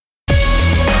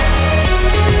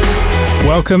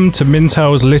Welcome to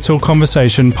Mintel's Little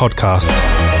Conversation podcast.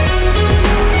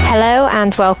 Hello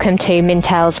and welcome to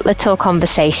Mintel's Little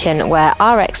Conversation, where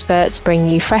our experts bring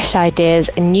you fresh ideas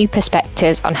and new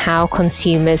perspectives on how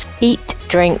consumers eat,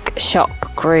 drink, shop,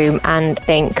 groom and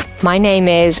think. My name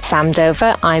is Sam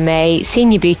Dover. I'm a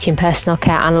Senior Beauty and Personal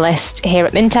Care Analyst here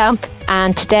at Mintel,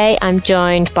 and today I'm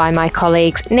joined by my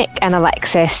colleagues Nick and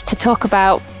Alexis to talk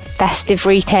about festive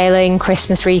retailing,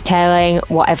 Christmas retailing,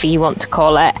 whatever you want to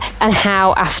call it, and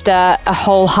how after a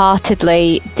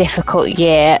wholeheartedly difficult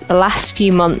year, the last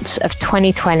few months of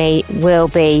 2020 will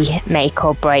be make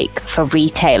or break for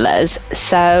retailers.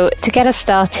 So to get us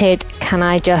started, can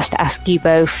I just ask you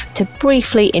both to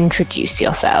briefly introduce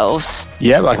yourselves?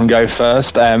 Yeah, I can go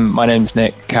first. My name's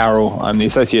Nick Carroll. I'm the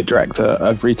Associate Director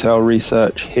of Retail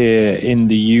Research here in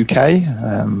the UK,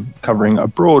 covering a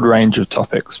broad range of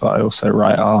topics, but I also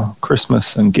write our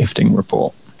Christmas and gifting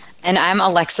report. And I'm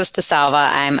Alexis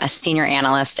DeSalva. I'm a senior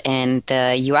analyst in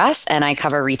the US and I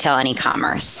cover retail and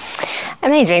e-commerce.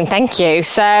 Amazing, thank you.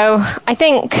 So I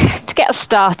think to get us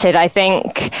started,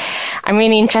 I'm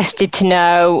really interested to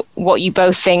know what you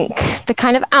both think the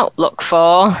kind of outlook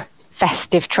for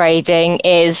festive trading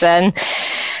is and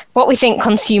how we think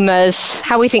consumers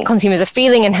are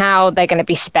feeling and how they're going to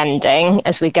be spending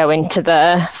as we go into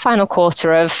the final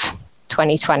quarter of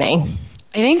 2020.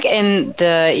 I think in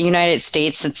the United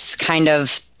States, it's kind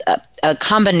of a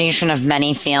combination of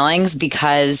many feelings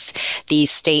because the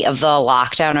state of the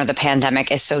lockdown or the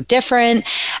pandemic is so different.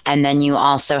 And then you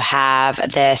also have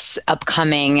this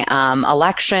upcoming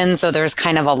election. So there's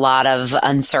kind of a lot of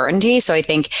uncertainty. So I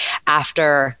think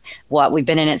after we've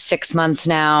been in it 6 months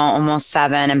now, almost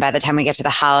 7. And by the time we get to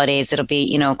the holidays, it'll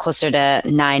be, closer to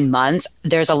 9 months.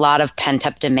 There's a lot of pent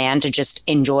up demand to just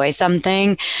enjoy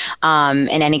something in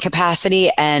any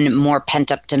capacity and more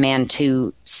pent up demand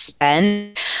to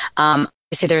spend.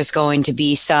 Obviously, there's going to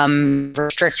be some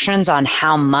restrictions on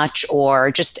how much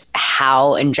or just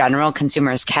how in general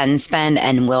consumers can spend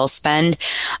and will spend,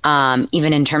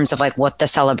 even in terms of like what the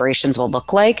celebrations will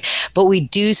look like. But we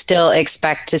do still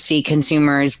expect to see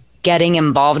consumers getting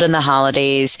involved in the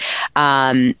holidays,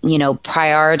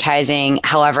 prioritizing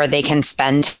however they can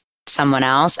spend someone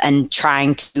else and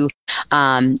trying to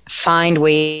find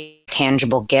ways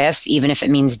tangible gifts, even if it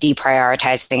means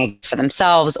deprioritizing it for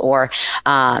themselves or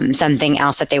something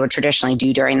else that they would traditionally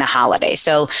do during the holiday.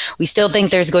 So we still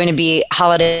think there's going to be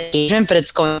holiday engagement, but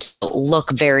it's going to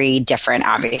look very different,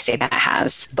 obviously, than it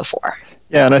has before.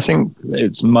 Yeah, and I think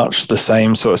it's much the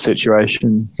same sort of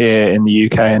situation here in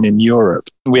the UK and in Europe.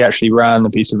 We actually ran a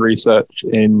piece of research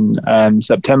in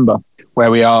September where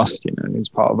we asked, as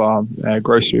part of our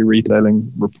grocery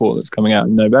retailing report that's coming out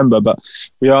in November, but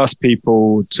we asked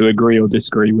people to agree or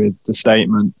disagree with the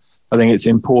statement. I think it's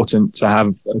important to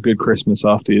have a good Christmas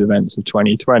after the events of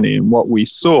 2020. And what we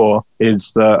saw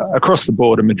is that across the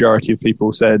board, a majority of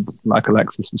people said, like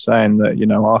Alexis was saying, that,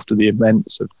 after the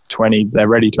events of 20, they're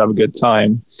ready to have a good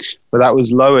time. But that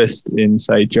was lowest in,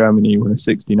 say, Germany, where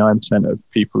 69% of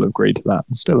people agreed to that.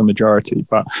 It's still a majority.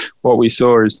 But what we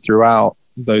saw is throughout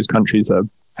those countries that have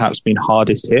perhaps been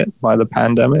hardest hit by the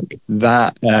pandemic,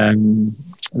 that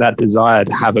desire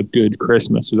to have a good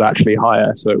Christmas was actually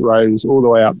higher. So it rose all the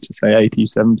way up to, say,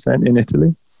 87% in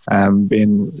Italy,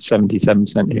 being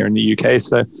 77% here in the UK.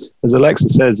 So as Alexa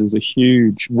says, there's a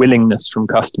huge willingness from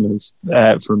customers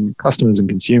and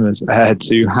consumers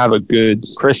to have a good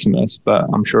Christmas. But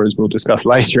I'm sure, as we'll discuss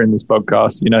later in this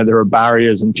podcast, there are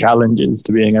barriers and challenges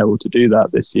to being able to do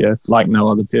that this year, like no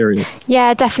other period.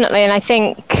 Yeah, definitely. And I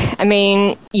think,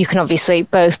 you can obviously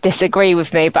both disagree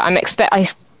with me, but I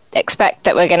expect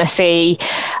that we're going to see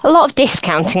a lot of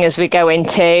discounting as we go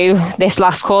into this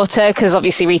last quarter, because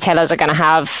obviously retailers are going to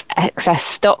have excess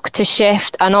stock to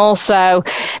shift, and also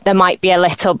there might be a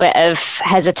little bit of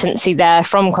hesitancy there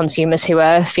from consumers who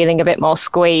are feeling a bit more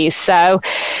squeezed. So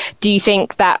do you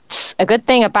think that's a good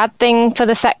thing, a bad thing for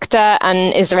the sector,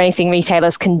 and is there anything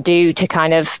retailers can do to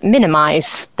kind of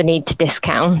minimize the need to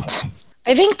discount?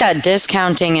 I think that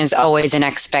discounting is always an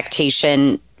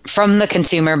expectation from the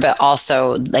consumer, but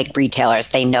also like retailers.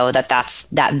 They know that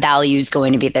that value is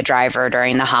going to be the driver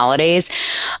during the holidays.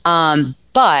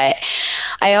 But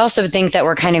I also think that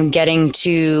we're kind of getting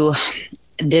to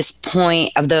this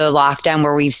point of the lockdown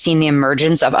where we've seen the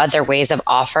emergence of other ways of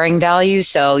offering value.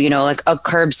 So, like a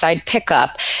curbside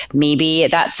pickup, maybe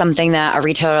that's something that a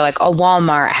retailer like a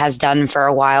Walmart has done for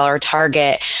a while, or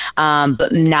Target,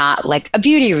 but not like a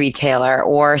beauty retailer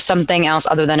or something else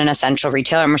other than an essential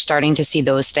retailer. And we're starting to see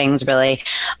those things really,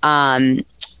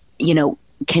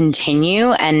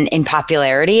 continue and in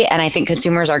popularity. And I think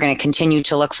consumers are going to continue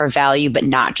to look for value, but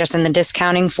not just in the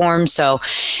discounting form. So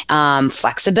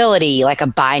flexibility, like a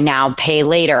buy now, pay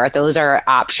later, those are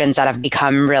options that have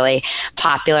become really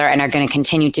popular and are going to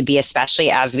continue to be, especially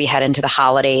as we head into the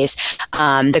holidays.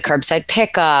 The curbside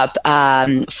pickup,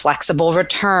 flexible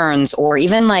returns, or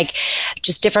even like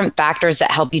just different factors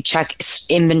that help you check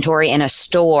inventory in a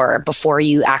store before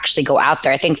you actually go out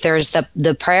there. I think there's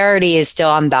the priority is still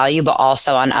on value, but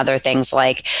also on other things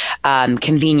like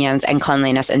convenience and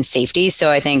cleanliness and safety.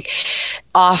 So I think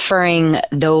offering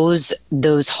those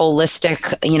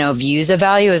holistic, views of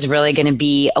value is really going to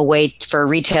be a way for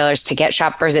retailers to get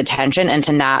shoppers' attention and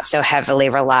to not so heavily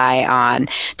rely on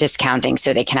discounting,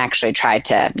 so they can actually try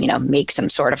to, make some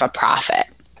sort of a profit.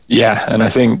 Yeah, and I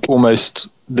think almost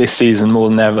this season more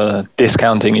than ever,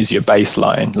 discounting is your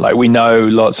baseline. Like, we know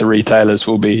lots of retailers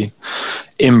will be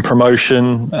in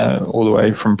promotion all the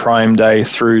way from Prime Day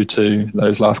through to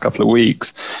those last couple of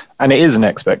weeks. And it is an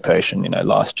expectation.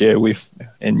 Last year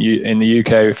in the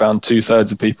UK, we found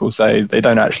 2/3 of people say they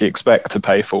don't actually expect to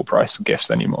pay full price for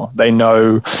gifts anymore. They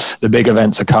know the big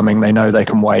events are coming. They know they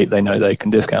can wait. They know they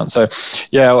can discount. So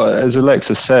yeah, as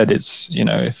Alexis said, it's,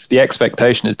 if the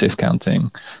expectation is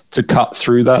discounting, to cut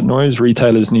through that noise,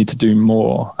 retailers need to do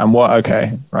more. And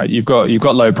right, you've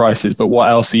got low prices, but what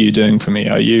else are you doing for me?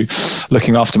 Are you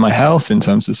looking after my health in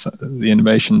terms of the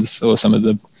innovations or some of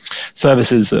the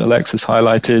services that Alexis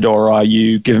highlighted, or are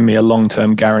you giving me a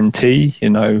long-term guarantee,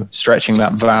 stretching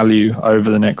that value over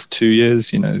the next 2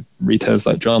 years? Retailers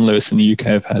like John Lewis in the UK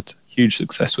have had huge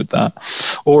success with that.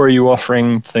 Or are you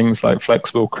offering things like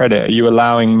flexible credit? Are you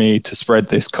allowing me to spread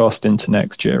this cost into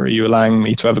next year? Are you allowing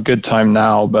me to have a good time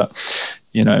now, but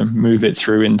move it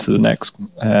through into the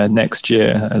next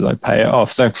year as I pay it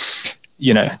off? So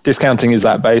discounting is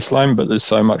that baseline, but there's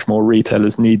so much more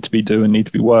retailers need to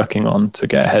be working on to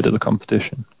get ahead of the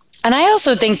competition. And I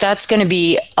also think that's going to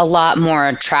be a lot more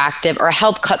attractive, or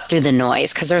help cut through the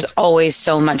noise, because there's always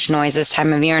so much noise this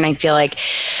time of year. And I feel like,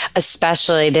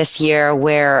 especially this year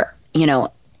where,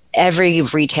 every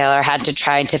retailer had to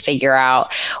try to figure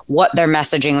out what their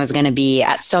messaging was going to be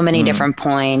at so many different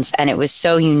points. And it was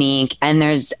so unique. And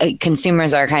there's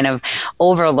consumers are kind of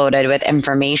overloaded with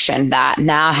information that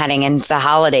now heading into the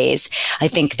holidays, I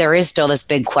think there is still this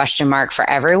big question mark for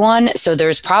everyone. So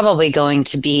there's probably going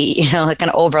to be, like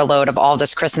an overload of all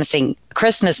this Christmas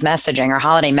messaging or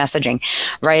holiday messaging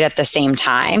right at the same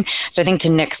time. So I think, to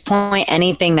Nick's point,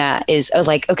 anything that is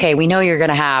like, okay, we know you're going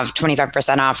to have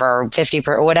 25% off or 50%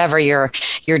 or whatever your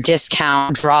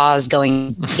discount draw is going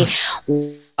to be,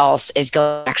 what else is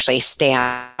going to actually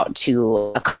stand out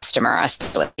to a customer,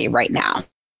 especially right now?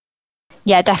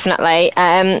 Yeah, definitely.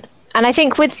 And I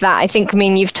think with that,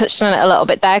 you've touched on it a little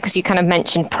bit there, because you kind of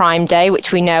mentioned Prime Day,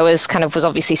 which we know was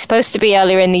obviously supposed to be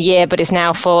earlier in the year, but is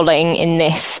now falling in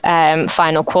this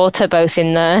final quarter, both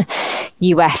in the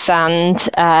US and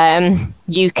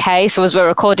UK. So as we're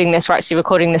recording this, we're actually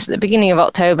recording this at the beginning of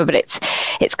October, but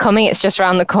it's coming. It's just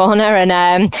around the corner. And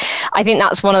I think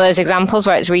that's one of those examples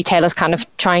where it's retailers kind of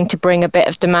trying to bring a bit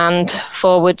of demand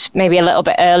forward, maybe a little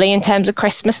bit early in terms of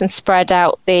Christmas, and spread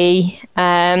out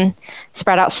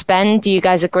spend. Do you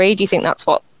guys agree? Do you think that's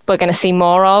what we're going to see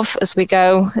more of as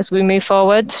we move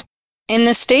forward? In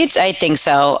the States, I think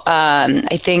so.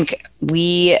 I think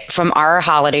from our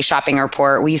holiday shopping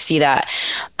report, we see that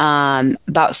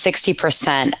about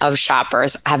 60% of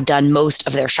shoppers have done most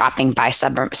of their shopping by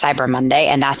Cyber Monday,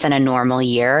 and that's in a normal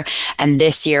year. And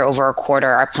this year, over a quarter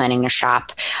are planning to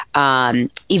shop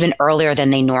even earlier than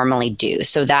they normally do.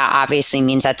 So that obviously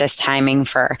means that this timing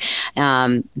for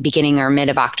beginning or mid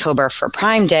of October for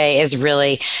Prime Day is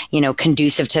really,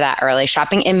 conducive to that early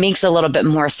shopping. It makes a little bit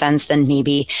more sense than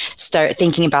maybe start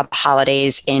thinking about the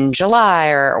holidays in July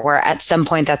or at some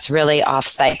point that's really off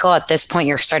cycle. At this point,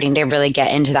 you're starting to really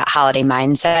get into that holiday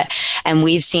mindset. And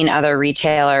we've seen other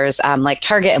retailers like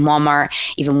Target and Walmart,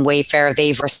 even Wayfair,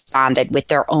 they've responded with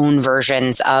their own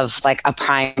versions of like a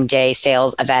Prime Day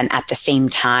sales event at the same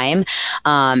time.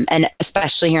 And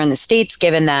especially here in the States,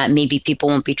 given that maybe people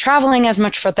won't be traveling as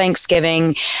much for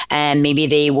Thanksgiving, and maybe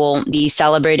they won't be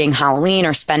celebrating Halloween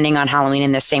or spending on Halloween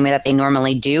in the same way that they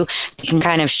normally do, they can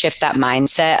kind of shift that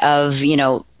mindset of,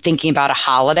 thinking about a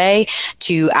holiday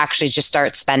to actually just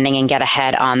start spending and get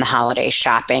ahead on the holiday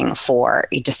shopping for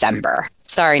December.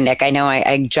 Sorry, Nick, I know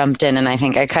I jumped in and I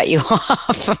think I cut you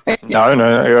off.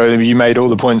 No, you made all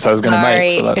the points I was going to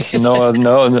make. So that's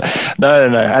no.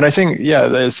 And I think,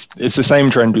 it's the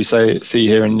same trend we see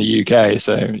here in the UK.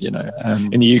 So,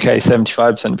 in the UK,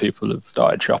 75% of people have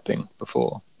started shopping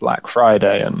before Black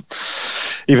Friday, and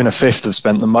even a fifth have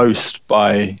spent the most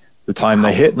by the time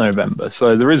they hit November.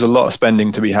 So there is a lot of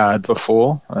spending to be had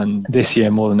before, and this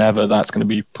year more than ever, that's going to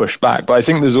be pushed back. But I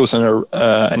think there's also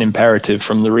an imperative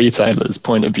from the retailer's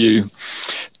point of view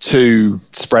to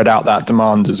spread out that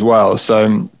demand as well.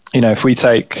 So, if we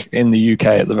take in the UK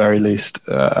at the very least,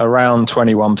 around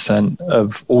 21%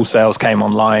 of all sales came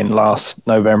online last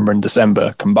November and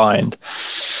December combined.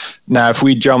 Now, if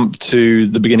we jump to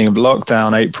the beginning of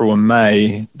lockdown, April and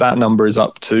May, that number is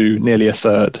up to nearly a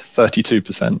third,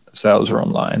 32% of sales were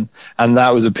online. And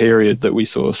that was a period that we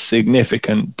saw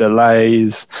significant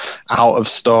delays, out of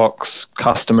stocks,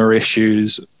 customer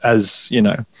issues, as,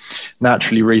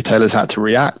 naturally retailers had to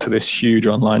react to this huge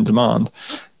online demand.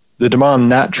 The demand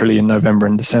naturally in November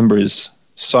and December is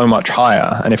so much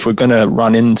higher. And if we're going to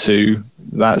run into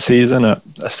that season at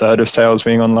a third of sales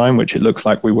being online, which it looks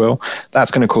like we will,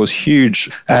 that's going to cause huge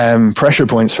pressure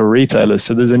points for retailers.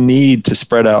 So there's a need to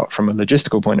spread out from a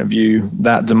logistical point of view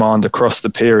that demand across the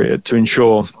period to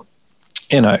ensure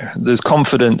there's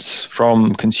confidence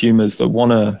from consumers that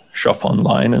want to shop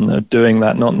online, and they're doing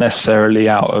that not necessarily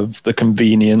out of the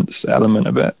convenience element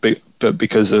of it, but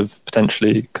because of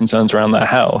potentially concerns around their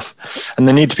health. And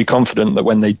they need to be confident that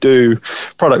when they do,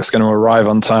 products are going to arrive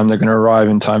on time, they're going to arrive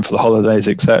in time for the holidays,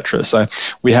 etc. So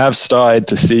we have started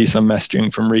to see some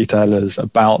messaging from retailers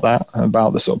about that,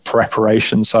 about the sort of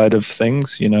preparation side of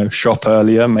things, shop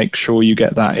earlier, make sure you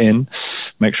get that in,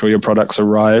 make sure your products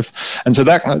arrive. And so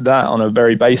that on a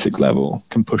very basic level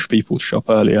can push people to shop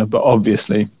earlier. But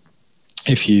obviously,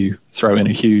 if you throw in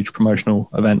a huge promotional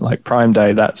event like Prime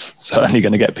Day, that's certainly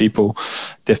going to get people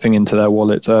dipping into their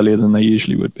wallets earlier than they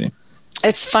usually would be.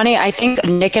 It's funny. I think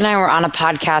Nick and I were on a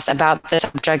podcast about this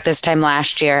subject this time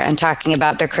last year and talking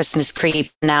about the Christmas creep.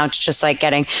 Now it's just like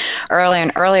getting earlier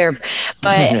and earlier.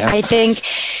 But yeah. I think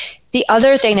the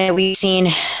other thing that we've seen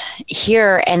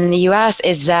here in the US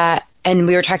is that, and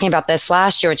we were talking about this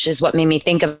last year, which is what made me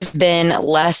think of, it's been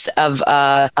less of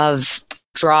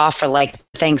draw for like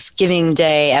Thanksgiving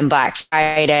Day and Black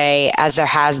Friday as there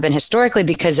has been historically,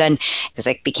 because then it was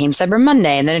like became Cyber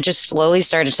Monday, and then it just slowly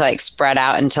started to like spread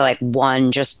out into like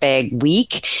one just big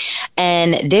week.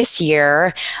 And this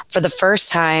year, for the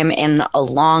first time in a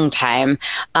long time,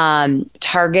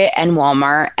 Target and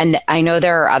Walmart, and I know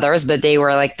there are others, but they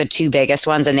were like the two biggest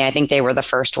ones, and I think they were the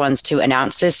first ones to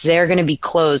announce this. They're going to be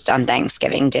closed on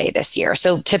Thanksgiving Day this year.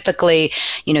 So typically,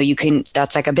 you can,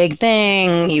 that's like a big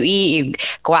thing. You eat, you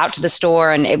go out to the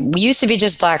store, and it used to be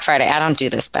just Black Friday. I don't do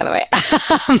this, by the way.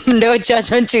 No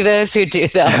judgment to those who do,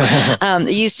 though.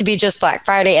 It used to be just Black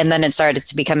Friday, and then it started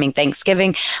to becoming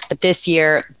Thanksgiving. But this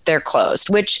year, they're closed,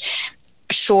 which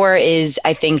sure is,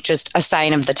 I think, just a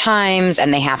sign of the times,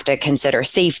 and they have to consider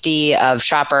safety of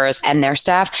shoppers and their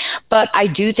staff. But I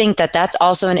do think that that's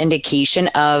also an indication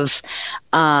of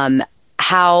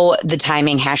how the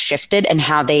timing has shifted and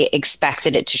how they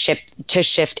expected it to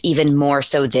shift even more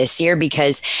so this year,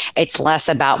 because it's less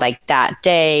about like that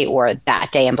day or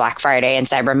that day and Black Friday and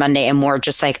Cyber Monday, and more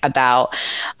just like about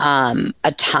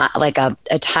a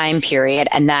time period,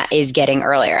 and that is getting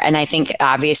earlier. And I think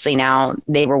obviously now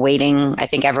they were waiting. I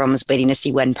think everyone was waiting to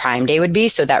see when Prime Day would be,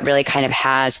 so that really kind of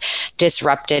has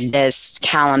disrupted this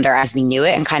calendar as we knew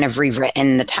it and kind of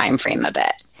rewritten the time frame a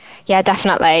bit. Yeah,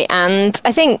 definitely. And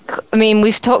I think,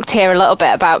 we've talked here a little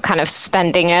bit about kind of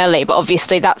spending early, but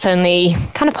obviously that's only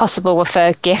kind of possible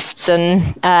for gifts and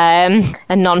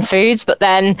non-foods. But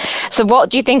then, so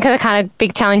what do you think are the kind of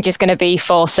big challenges going to be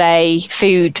for, say,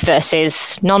 food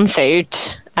versus non-food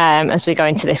as we go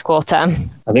into this quarter?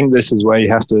 I think this is where you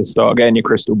have to start getting your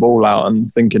crystal ball out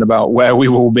and thinking about where we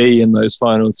will be in those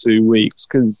final 2 weeks.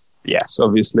 Because, yes,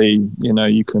 obviously,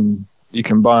 you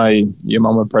can buy your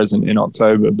mum a present in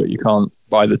October, but you can't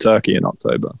buy the turkey in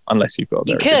October unless you've got.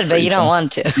 You could, but you don't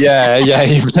want to. Yeah,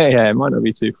 it might not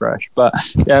be too fresh, but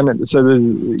yeah. So there's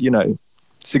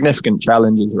significant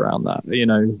challenges around that.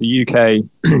 The UK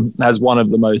has one of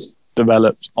the most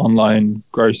developed online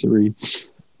grocery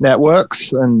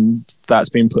networks, and that's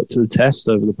been put to the test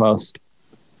over the past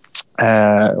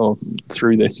or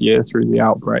through this year, through the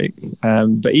outbreak.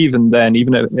 But even then,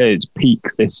 even at its peak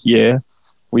this year,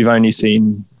 we've only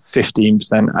seen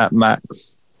 15% at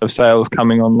max of sales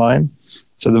coming online.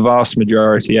 So the vast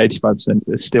majority, 85%,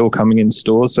 is still coming in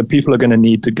stores. So people are going to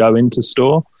need to go into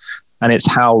store, and it's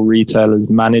how retailers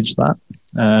manage that.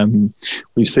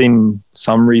 We've seen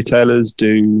some retailers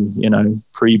do,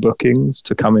 pre-bookings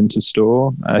to come into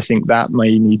store. I think that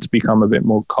may need to become a bit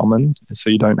more common, so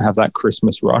you don't have that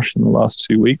Christmas rush in the last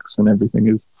 2 weeks and everything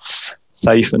is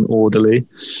safe and orderly.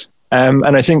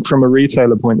 And I think from a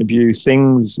retailer point of view,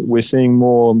 we're seeing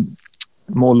more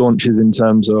launches in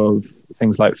terms of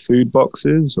things like food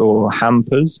boxes or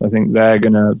hampers. I think they're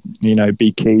going to,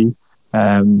 be key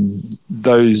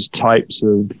those types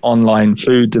of online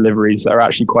food deliveries that are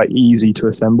actually quite easy to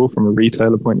assemble from a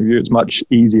retailer point of view. It's much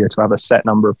easier to have a set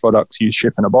number of products you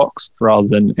ship in a box rather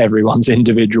than everyone's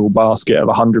individual basket of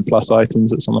 100 plus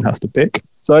items that someone has to pick.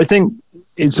 So I think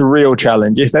it's a real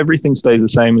challenge. If everything stays the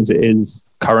same as it is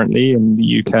currently in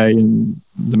the UK and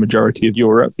the majority of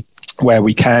Europe, where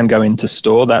we can go into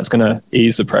store, that's going to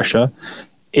ease the pressure.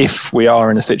 If we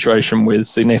are in a situation with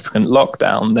significant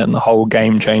lockdown, then the whole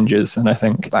game changes. And I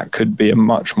think that could be a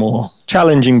much more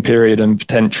challenging period and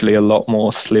potentially a lot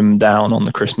more slimmed down on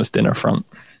the Christmas dinner front.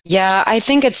 Yeah, I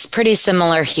think it's pretty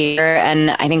similar here.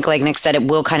 And I think, like Nick said, it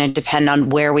will kind of depend on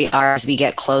where we are as we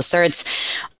get closer.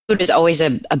 Food is always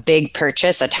a big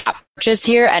purchase, a top purchase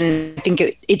here. And I think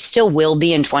it still will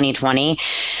be in 2020.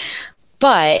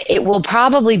 But it will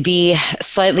probably be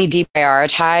slightly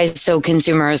deprioritized so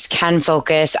consumers can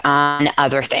focus on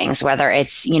other things, whether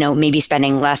it's, maybe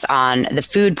spending less on the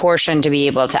food portion to be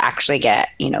able to actually get,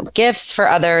 gifts for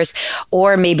others,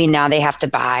 or maybe now they have to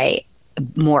buy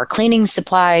more cleaning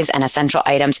supplies and essential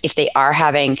items if they are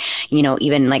having,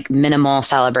 even like minimal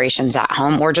celebrations at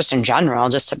home or just in general,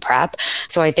 just to prep.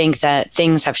 So I think that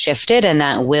things have shifted and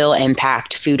that will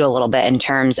impact food a little bit in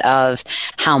terms of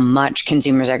how much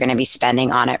consumers are going to be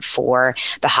spending on it for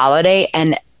the holiday.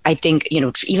 And I think,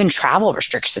 even travel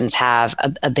restrictions have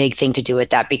a big thing to do with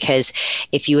that, because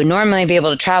if you would normally be able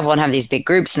to travel and have these big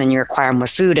groups and then you require more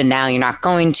food and now you're not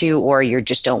going to, or you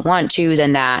just don't want to,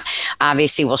 then that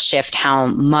obviously will shift how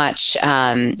much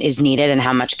is needed and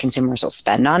how much consumers will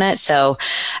spend on it. So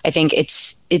I think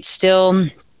it's still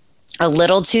a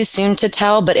little too soon to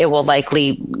tell, but it will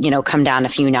likely, come down a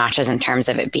few notches in terms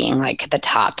of it being like the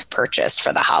top purchase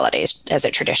for the holidays as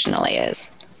it traditionally is.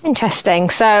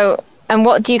 Interesting. So, and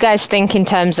what do you guys think in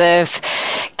terms of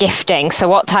gifting? So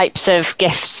what types of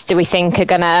gifts do we think are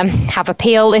going to have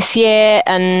appeal this year?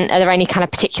 And are there any kind of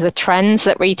particular trends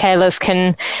that retailers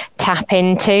can tap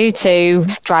into to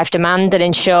drive demand and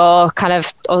ensure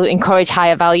or encourage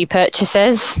higher value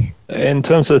purchases? In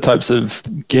terms of the types of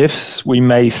gifts we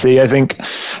may see, I think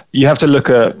you have to look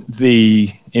at the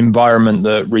environment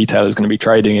that retail is going to be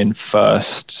trading in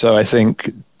first. So I think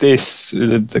the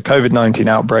COVID-19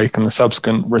 outbreak and the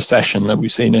subsequent recession that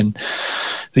we've seen in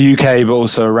the UK, but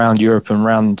also around Europe and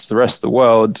around the rest of the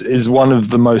world, is one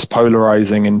of the most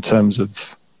polarizing in terms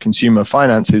of consumer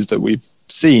finances that we've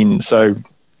seen. So,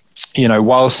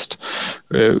 whilst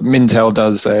Mintel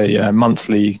does a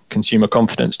monthly consumer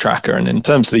confidence tracker, and in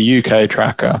terms of the UK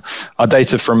tracker, our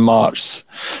data from March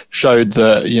showed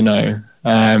that,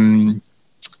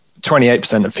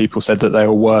 28% of people said that they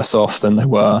were worse off than they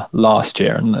were last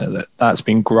year, and that's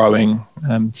been growing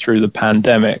through the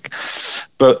pandemic.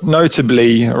 But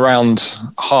notably, around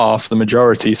half, the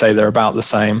majority, say they're about the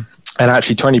same. And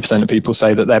actually 20% of people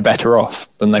say that they're better off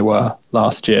than they were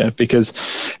last year,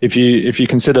 because if you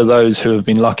consider those who have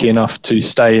been lucky enough to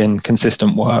stay in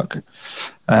consistent work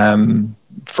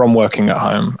from working at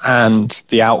home, and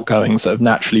the outgoings that have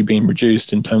naturally been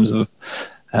reduced in terms of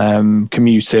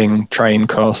commuting, train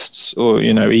costs, or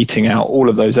eating out, all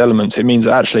of those elements, it means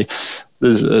that actually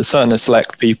there's a certain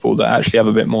select people that actually have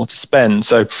a bit more to spend.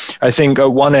 So I think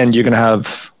at one end you're going to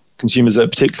have consumers that are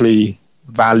particularly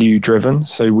value driven.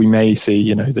 So we may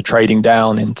see, the trading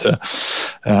down into,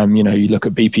 you look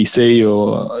at BPC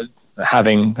or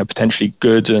having a potentially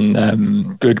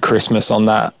good Christmas on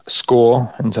that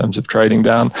score in terms of trading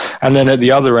down. And then at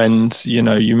the other end,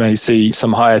 you may see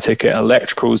some higher ticket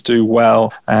electricals do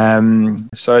well.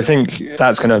 So I think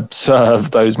that's going to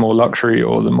serve those more luxury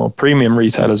or the more premium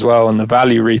retail as well, and the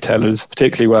value retailers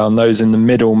particularly well, and those in the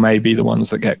middle may be the ones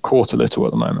that get caught a little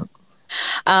at the moment.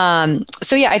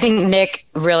 So yeah, I think Nick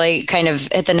really kind of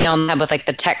hit the nail on the head with like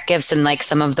the tech gifts and like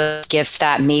some of the gifts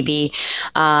that maybe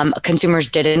consumers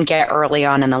didn't get early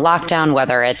on in the lockdown,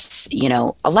 whether it's,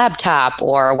 a laptop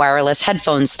or wireless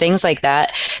headphones, things like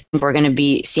that. We're going to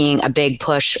be seeing a big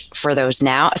push for those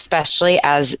now, especially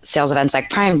as sales events like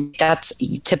Prime,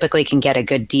 you typically can get a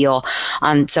good deal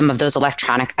on some of those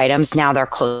electronic items. Now they're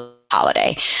closed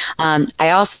holiday.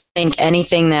 I also think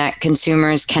anything that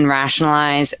consumers can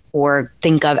rationalize or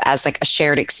think of as like a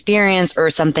shared experience or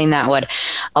something that would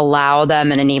allow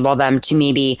them and enable them to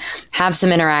maybe have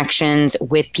some interactions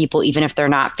with people, even if they're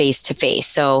not face to face.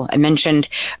 So I mentioned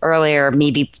earlier,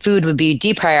 maybe food would be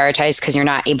deprioritized because you're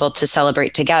not able to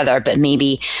celebrate together, but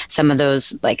maybe some of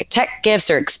those like tech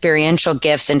gifts or experiential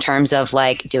gifts in terms of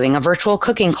like doing a virtual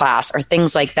cooking class or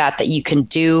things like that you can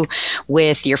do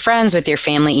with your friends, with your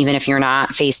family, even if you're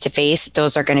not face to face,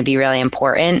 those are going to be really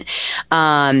important.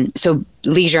 So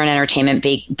leisure and entertainment,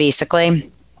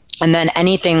 basically. And then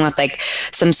anything with like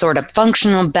some sort of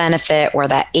functional benefit or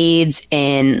that aids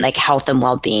in like health and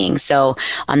well-being. So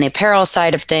on the apparel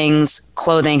side of things,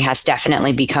 clothing has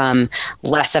definitely become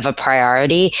less of a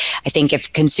priority. I think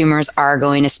if consumers are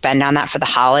going to spend on that for the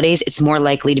holidays, it's more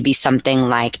likely to be something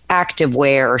like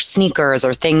activewear or sneakers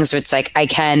or things where it's like, I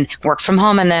can work from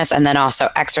home in this and then also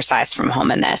exercise from home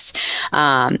in this.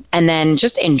 And then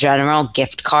just in general,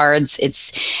 gift cards,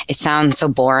 it sounds so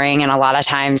boring. And a lot of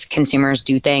times consumers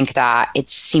do think that it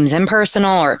seems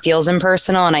impersonal or it feels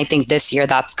impersonal. And I think this year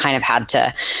that's kind of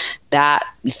that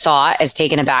thought has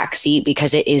taken a back seat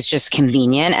because it is just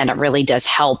convenient and it really does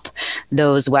help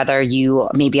those, whether you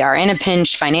maybe are in a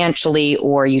pinch financially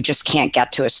or you just can't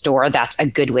get to a store. That's a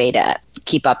good way to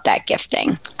keep up that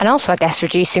gifting. And also, I guess,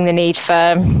 reducing the need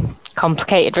for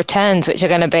complicated returns, which are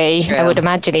going to be, I would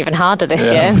imagine, even harder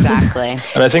this year. Exactly.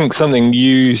 And I think something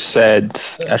you said,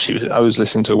 actually, I was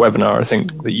listening to a webinar, I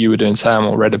think that you were doing, Sam,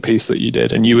 or read a piece that you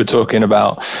did, and you were talking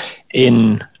about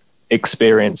in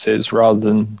experiences rather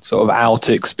than sort of out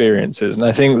experiences. And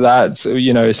I think that's,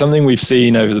 something we've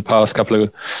seen over the past couple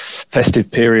of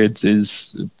festive periods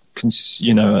is,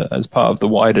 as part of the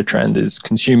wider trend, is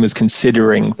consumers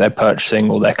considering their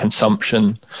purchasing or their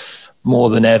consumption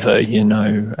more than ever,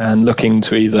 and looking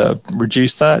to either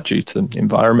reduce that due to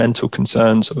environmental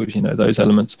concerns or, those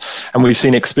elements. And we've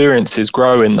seen experiences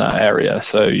grow in that area.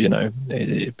 So,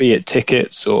 be it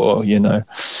tickets or,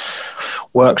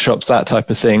 workshops, that type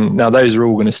of thing. Now, those are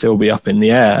all going to still be up in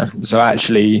the air. So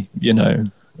actually,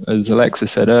 as Alexa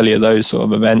said earlier, those sort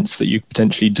of events that you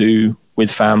potentially do with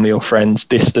family or friends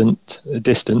distanced,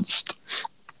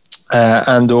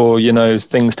 and or,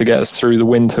 things to get us through the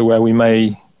winter where we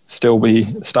may still be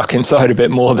stuck inside a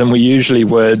bit more than we usually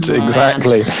would.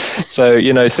 Exactly. Man. So,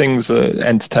 things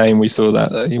entertain. We saw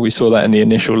that in the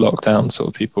initial lockdown, sort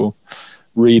of people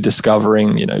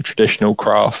rediscovering, traditional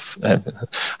craft. I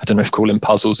don't know if calling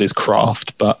puzzles is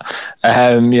craft, but,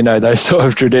 those sort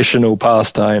of traditional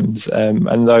pastimes.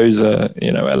 And those are,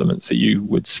 elements that you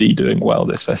would see doing well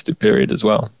this festive period as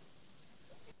well.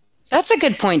 That's a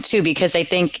good point too, because I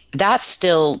think that's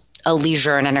still a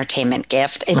leisure and entertainment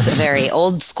gift. It's a very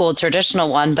old school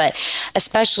traditional one, but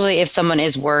especially if someone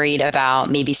is worried about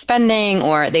maybe spending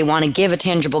or they want to give a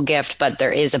tangible gift, but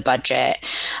there is a budget,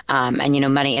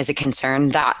 and money is a concern,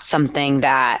 that's something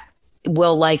that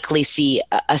will likely see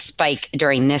a spike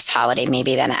during this holiday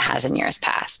maybe than it has in years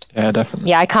past. Yeah,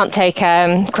 definitely. Yeah, I can't take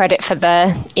credit for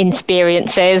the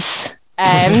experiences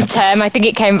term. I think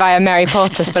it came via Mary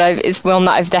Portas, but it's one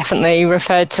that I've definitely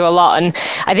referred to a lot, and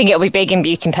I think it'll be big in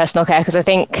beauty and personal care, because I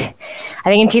think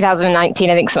in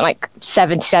 2019, I think something like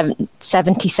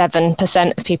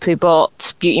 77% of people who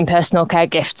bought beauty and personal care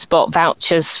gifts bought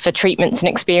vouchers for treatments and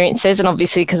experiences, and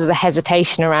obviously because of the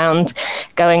hesitation around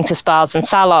going to spas and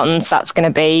salons, that's going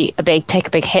to be take a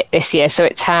big hit this year. So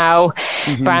it's how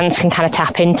brands can kind of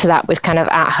tap into that with kind of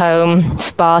at-home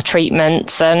spa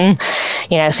treatments and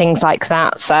things like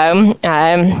that. So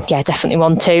definitely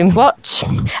one to watch.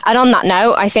 And on that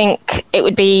note, I think it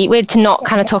would be weird to not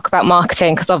kind of talk about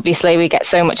marketing, because obviously we get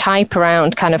so much hype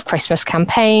around kind of Christmas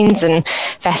campaigns and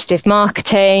festive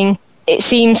marketing. It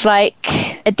seems like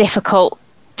it'll be difficult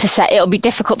to set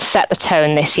the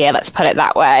tone this year, let's put it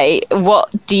that way. What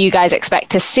do you guys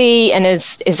expect to see, and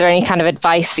is there any kind of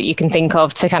advice that you can think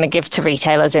of to kind of give to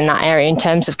retailers in that area in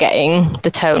terms of getting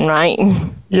the tone right?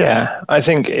 Yeah, I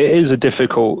think it is a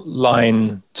difficult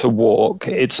line to walk.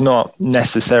 It's not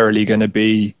necessarily going to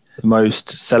be the most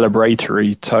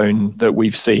celebratory tone that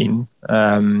we've seen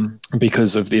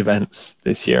because of the events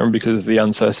this year and because of the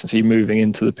uncertainty moving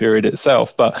into the period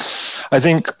itself. But I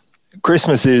think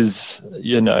Christmas is,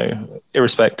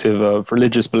 irrespective of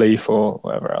religious belief or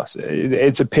whatever else,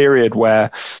 it's a period where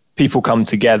people come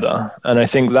together. And I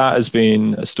think that has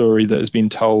been a story that has been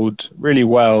told really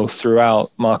well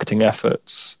throughout marketing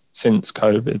efforts since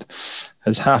COVID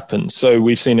has happened. So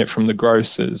we've seen it from the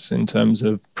grocers in terms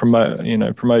of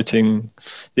promoting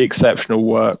the exceptional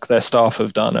work their staff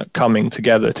have done at coming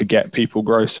together to get people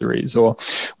groceries, or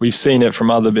we've seen it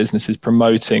from other businesses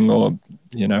promoting or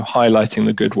highlighting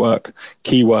the good work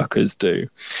key workers do.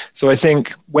 So I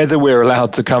think whether we're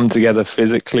allowed to come together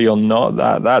physically or not,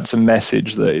 that's a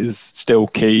message that is still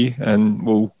key and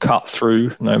will cut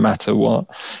through no matter what.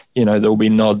 There'll be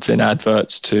nods in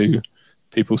adverts to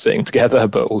people sitting together,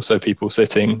 but also people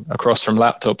sitting across from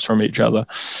laptops from each other.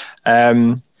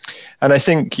 And I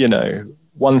think,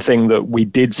 one thing that we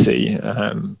did see,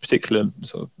 particularly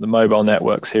sort of the mobile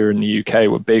networks here in the UK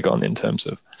were big on in terms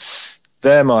of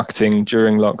their marketing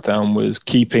during lockdown, was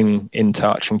keeping in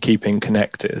touch and keeping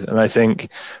connected. And I think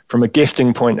from a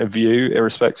gifting point of view,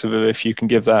 irrespective of if you can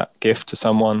give that gift to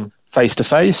someone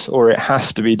face-to-face or it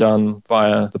has to be done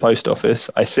via the post office,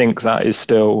 I think that is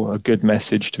still a good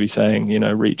message to be saying,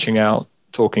 reaching out,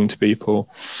 talking to people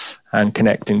and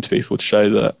connecting to people to show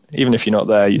that even if you're not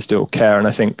there, you still care. And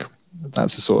I think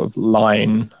that's a sort of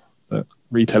line that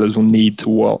retailers will need to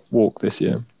walk this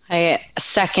year. I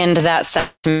second that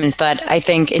sentiment, but I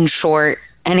think in short,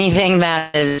 anything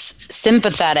that is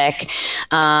sympathetic,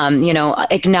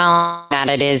 acknowledge that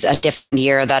it is a different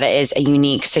year, that it is a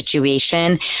unique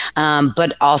situation,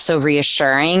 but also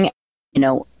reassuring,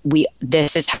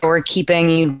 this is how we're keeping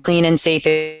you clean and safe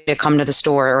to come to the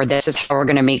store, or this is how we're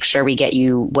going to make sure we get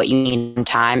you what you need in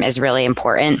time is really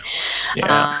important.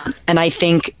 Yeah. And I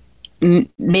think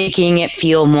making it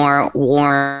feel more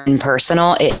warm and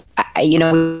personal,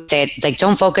 say like,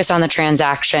 don't focus on the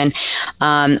transaction.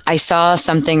 I saw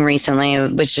something recently,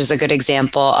 which is a good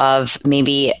example of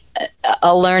maybe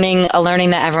a learning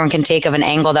that everyone can take of an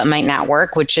angle that might not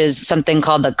work, which is something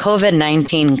called the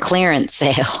COVID-19 clearance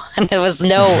sale. And it was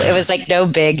like no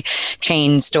big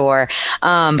chain store.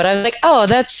 But I was like, oh,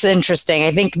 that's interesting.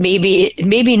 I think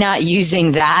maybe not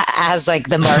using that as like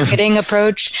the marketing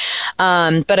approach.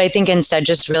 But I think instead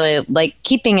just really like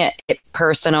keeping it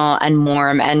personal and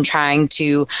warm and trying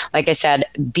to, like I said,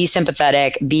 be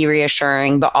sympathetic, be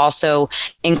reassuring, but also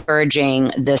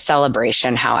encouraging the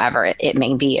celebration, however it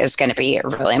may be, is going to be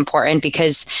really important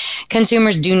because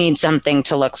consumers do need something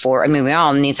to look for. I mean, we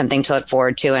all need something to look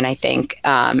forward to. And I think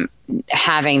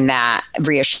having that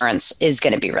reassurance is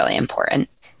going to be really important.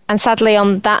 And sadly,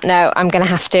 on that note, I'm going to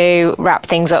have to wrap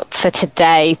things up for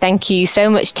today. Thank you so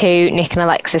much to Nick and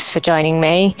Alexis for joining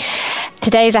me.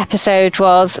 Today's episode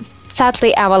was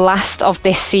sadly our last of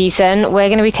this season. We're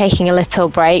going to be taking a little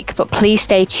break, but please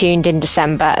stay tuned in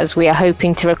December as we are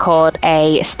hoping to record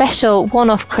a special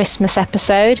one-off Christmas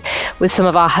episode with some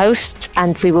of our hosts,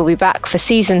 and we will be back for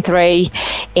season 3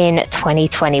 in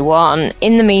 2021.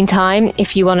 In the meantime,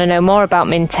 if you want to know more about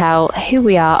Mintel, who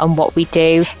we are and what we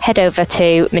do, head over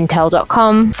to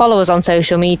mintel.com, follow us on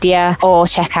social media, or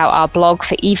check out our blog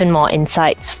for even more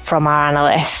insights from our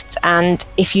analysts. And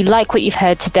if you like what you've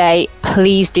heard today,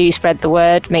 please do spread the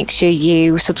word. Make sure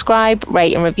you subscribe,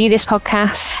 rate and review this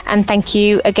podcast. And thank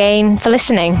you again for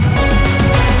listening.